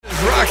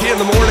Rocki in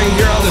the morning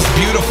here on this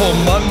beautiful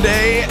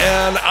Monday,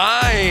 and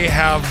I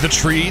have the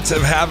treat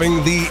of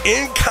having the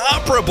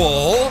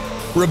incomparable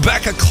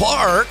Rebecca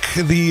Clark,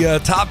 the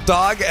top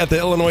dog at the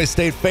Illinois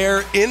State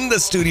Fair, in the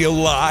studio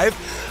live.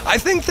 I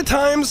think the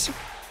times,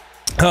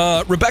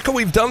 Rebecca,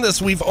 we've done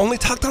this, we've only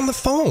talked on the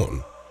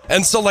phone.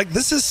 And so,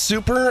 this is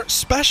super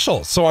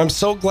special. So I'm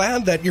so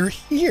glad that you're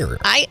here.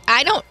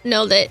 I don't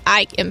know that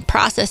I am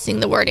processing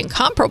the word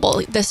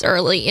incomparable this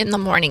early in the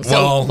morning.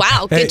 So,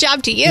 wow, good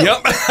job to you.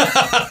 Yep.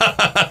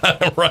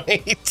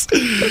 Right.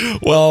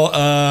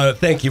 Well,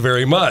 thank you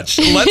very much.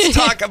 Let's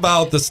talk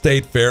about the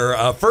State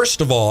Fair. First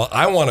of all,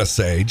 I want to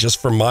say,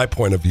 just from my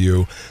point of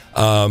view,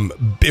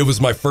 it was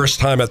my first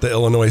time at the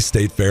Illinois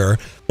State Fair,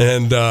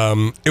 and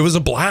it was a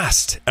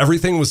blast.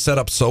 Everything was set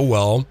up so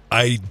well.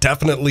 I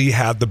definitely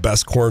had the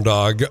best corn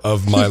dog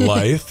of my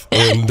life,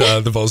 and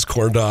the most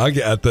corn dog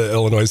at the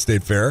Illinois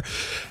State Fair.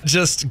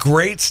 Just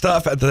great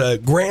stuff at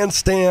the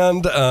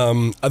grandstand.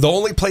 The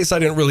only place I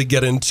didn't really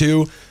get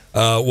into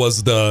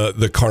was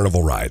the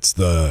carnival rides,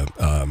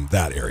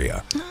 that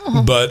area.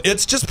 Oh. But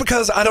it's just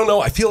because, I don't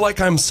know, I feel like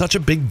I'm such a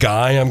big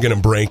guy, I'm going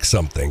to break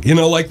something. You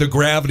know, like the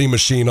gravity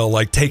machine, I'll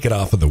take it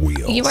off of the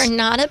wheels. You are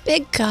not a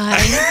big guy.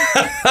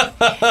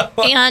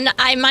 And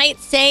I might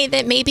say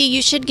that maybe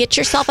you should get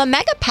yourself a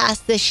Mega Pass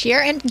this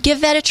year and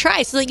give that a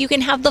try so that you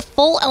can have the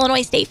full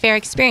Illinois State Fair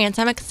experience.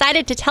 I'm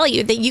excited to tell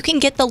you that you can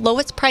get the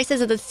lowest prices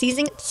of the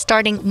season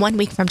starting 1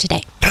 week from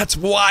today. That's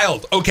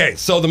wild. Okay,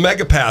 so the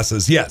Mega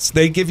Passes, yes,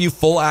 they give you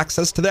full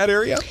access to that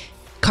area?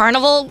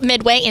 Carnival,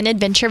 Midway, and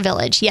Adventure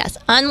Village. Yes,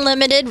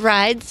 unlimited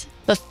rides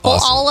the full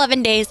all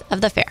 11 days of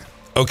the fair.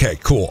 Okay,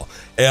 cool.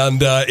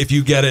 And if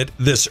you get it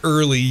this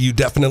early, you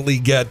definitely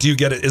do you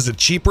get it, is it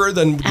cheaper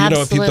than,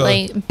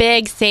 Absolutely.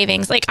 Big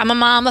savings. I'm a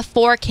mom of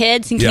 4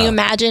 kids, and can you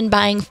imagine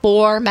buying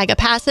 4 Mega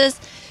Passes?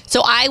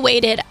 So I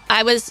waited.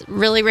 I was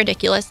really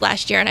ridiculous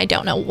last year, and I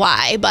don't know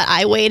why, but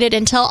I waited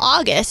until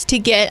August to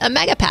get a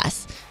Mega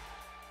Pass.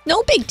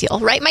 No big deal,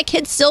 right? My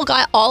kids still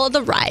got all of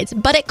the rides,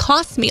 but it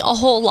cost me a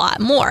whole lot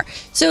more.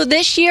 So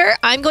this year,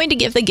 I'm going to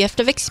give the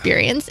gift of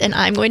experience, and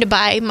I'm going to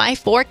buy my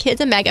 4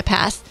 kids a Mega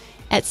Pass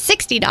at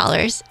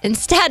 $60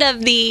 instead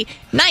of the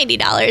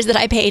 $90 that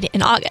I paid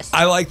in August.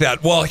 I like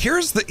that. Well,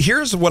 here's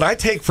what I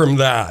take from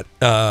that.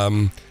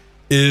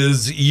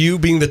 Is you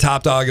being the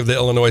top dog of the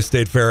Illinois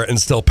State Fair and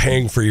still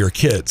paying for your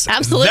kids.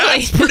 Absolutely.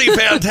 That's pretty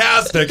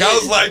fantastic. I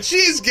was like,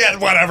 she's getting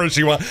whatever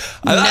she wants.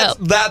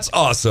 That's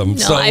awesome. No,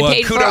 so I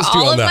paid for kudos to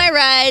you all on of that. my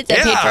rides. I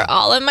paid for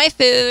all of my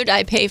food.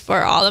 I pay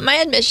for all of my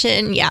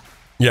admission. Yeah.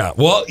 Yeah,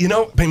 well,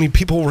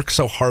 people work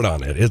so hard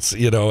on it. It's,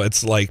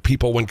 it's like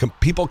people, when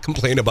people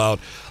complain about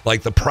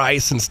the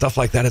price and stuff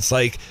like that, it's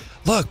like,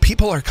 look,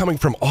 people are coming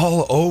from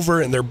all over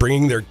and they're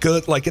bringing their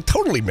good. It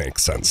totally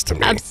makes sense to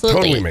me.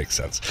 Absolutely. Totally makes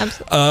sense.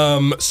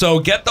 Absolutely. So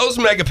get those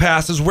Mega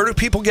Passes. Where do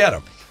people get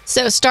them?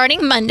 So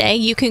starting Monday,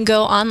 you can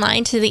go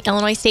online to the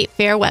Illinois State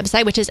Fair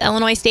website, which is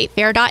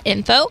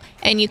illinoisstatefair.info,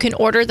 and you can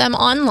order them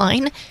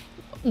online.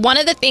 One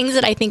of the things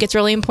that I think it's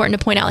really important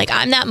to point out,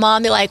 I'm that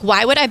mom, they're like,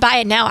 why would I buy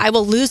it now? I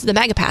will lose the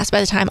Mega Pass by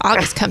the time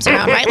August comes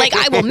around, right?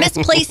 I will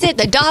misplace it,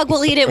 the dog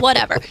will eat it,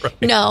 whatever.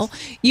 Right. No,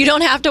 you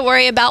don't have to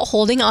worry about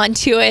holding on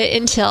to it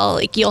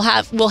until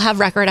we'll have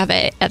record of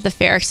it at the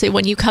fair. So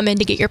when you come in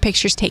to get your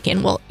pictures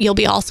taken, you'll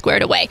be all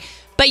squared away.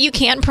 But you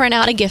can print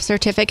out a gift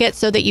certificate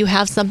so that you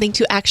have something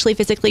to actually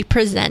physically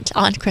present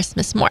on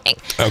Christmas morning.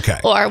 Okay.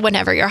 Or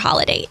whenever your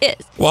holiday is.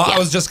 Well, yes. I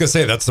was just going to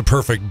say that's the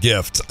perfect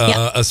gift,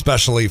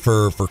 especially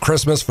for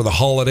Christmas, for the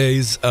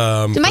holidays.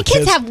 My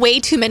kids have way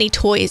too many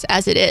toys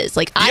as it is.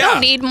 I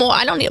don't need more.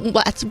 I don't need.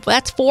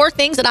 That's 4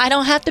 things that I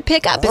don't have to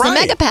pick up. It's a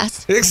Mega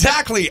Pass.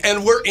 Exactly.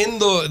 And we're in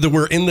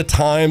the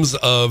times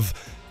of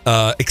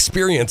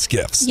experience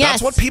gifts. Yes.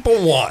 That's what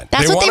people want.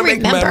 That's what they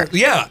remember.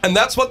 And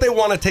that's what they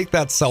want to take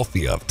that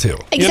selfie of too.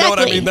 Exactly. You know what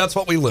I mean? That's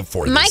what we live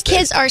for. My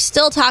kids are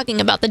still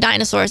talking about the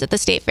dinosaurs at the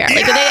state fair.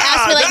 They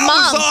ask me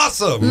Mom,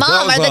 awesome.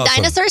 Mom, are the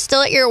dinosaurs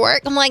still at your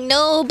work? I'm like,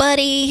 no,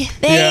 buddy.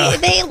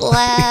 They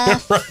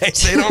left. Right.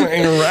 They don't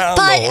hang around.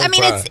 But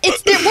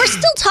we're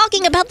still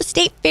talking about the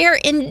state fair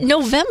in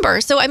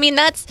November. So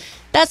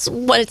that's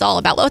what it's all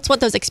about. That's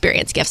what those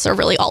experience gifts are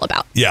really all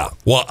about. Yeah.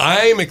 Well,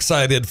 I'm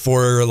excited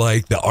for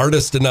the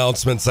artist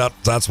announcements.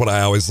 That's what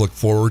I always look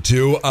forward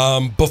to.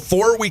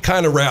 Before we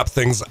kind of wrap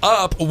things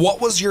up, what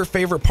was your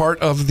favorite part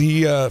of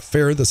the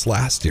fair this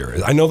last year?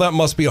 I know that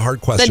must be a hard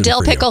question. The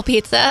dill pickle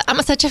pizza.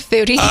 I'm such a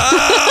foodie.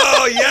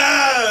 Oh,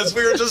 yes.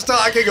 We were just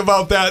talking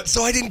about that.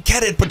 So I didn't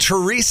get it, but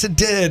Teresa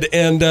did.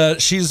 And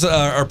she's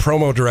our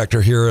promo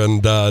director here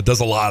and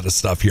does a lot of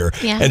stuff here.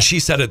 Yeah. And she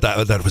said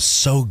that was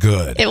so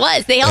good. It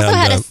was. They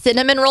also had a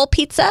cinnamon roll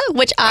pizza,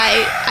 which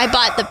I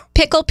bought the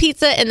pickle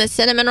pizza and the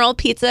cinnamon roll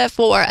pizza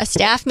for a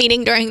staff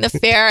meeting during the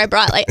fair. I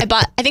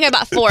think I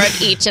bought 4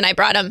 of each, and I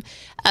brought them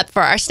up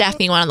for our staff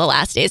meeting one of the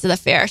last days of the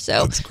fair.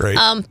 So that's great.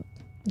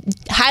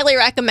 highly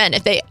recommend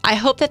I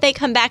hope that they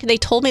come back. They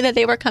told me that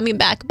they were coming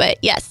back, but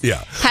yes,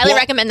 highly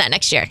recommend that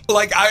next year.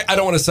 Like, I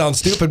don't want to sound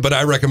stupid, but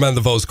I recommend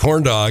the Vos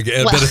corn dog,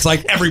 but it's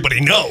like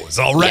everybody knows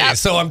already. Yep.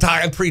 So I'm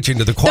preaching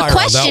to the choir. The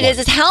question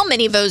is how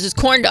many Vos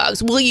corn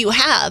dogs will you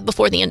have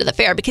before the end of the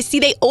fair? Because see,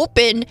 they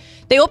open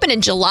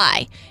in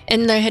July,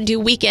 and they do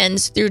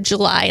weekends through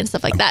July and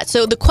stuff like that.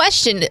 So the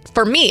question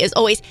for me is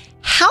always,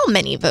 how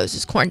many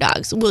Vos corn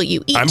dogs will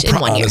you eat in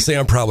 1 year? Honestly,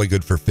 I'm probably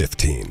good for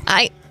 15.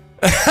 I'm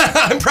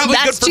probably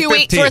good for 15. 2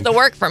 weeks worth of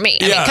work for me.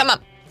 I mean, come on.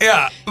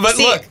 Yeah, but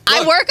see, look,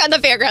 I work on the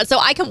fairground, so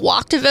I can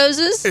walk to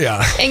Vos's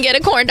and get a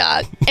corn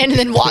dog and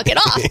then walk it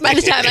off by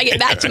the time I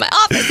get back to my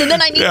office, and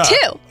then I need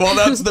 2. Well,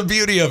 that's the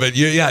beauty of it.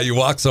 You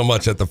walk so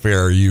much at the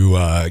fair, you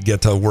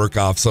get to work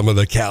off some of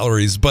the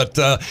calories. But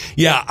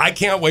I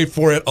can't wait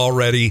for it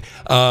already.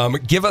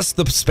 Give us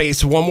the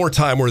space one more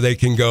time where they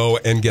can go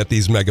and get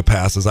these mega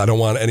passes. I don't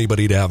want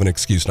anybody to have an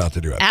excuse not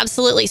to do it.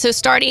 Absolutely. So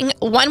starting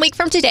 1 week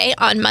from today,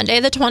 on Monday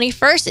the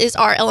 21st, is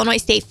our Illinois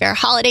State Fair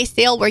holiday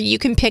sale where you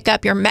can pick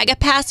up your mega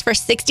pass for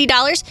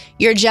 $60,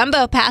 your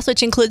jumbo pass,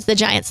 which includes the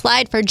giant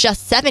slide, for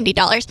just $70.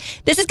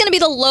 This is going to be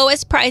the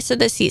lowest price of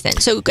the season.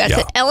 So go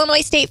to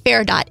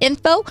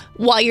illinoisstatefair.info.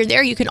 While you're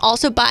there, you can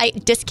also buy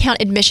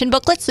discount admission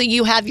booklets, so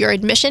you have your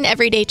admission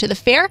every day to the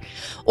fair.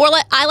 Or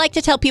I like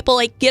to tell people,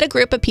 like, get a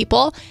group of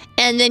people,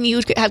 and then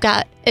you have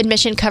got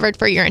admission covered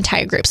for your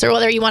entire group. So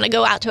whether you want to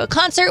go out to a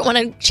concert, want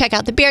to check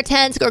out the beer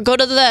tents, or go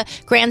to the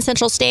Grand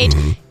Central Stage,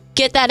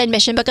 get that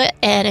admission booklet,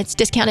 and it's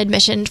discount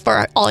admission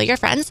for all your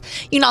friends.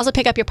 You can also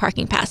pick up your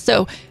parking pass.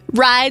 So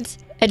rides,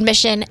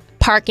 admission,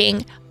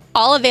 parking,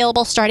 all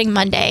available starting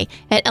Monday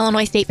at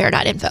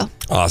illinoisstatefair.info.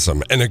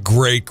 Awesome. And a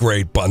great,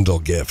 great bundle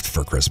gift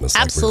for Christmas.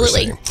 Like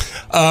absolutely.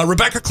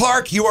 Rebecca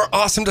Clark, you are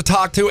awesome to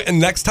talk to. And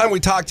next time we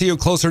talk to you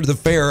closer to the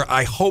fair,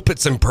 I hope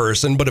it's in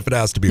person. But if it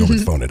has to be over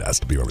the phone, it has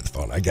to be over the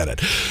phone. I get it.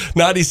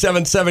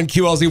 97.7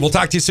 QLZ. We'll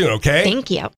talk to you soon, okay? Thank you.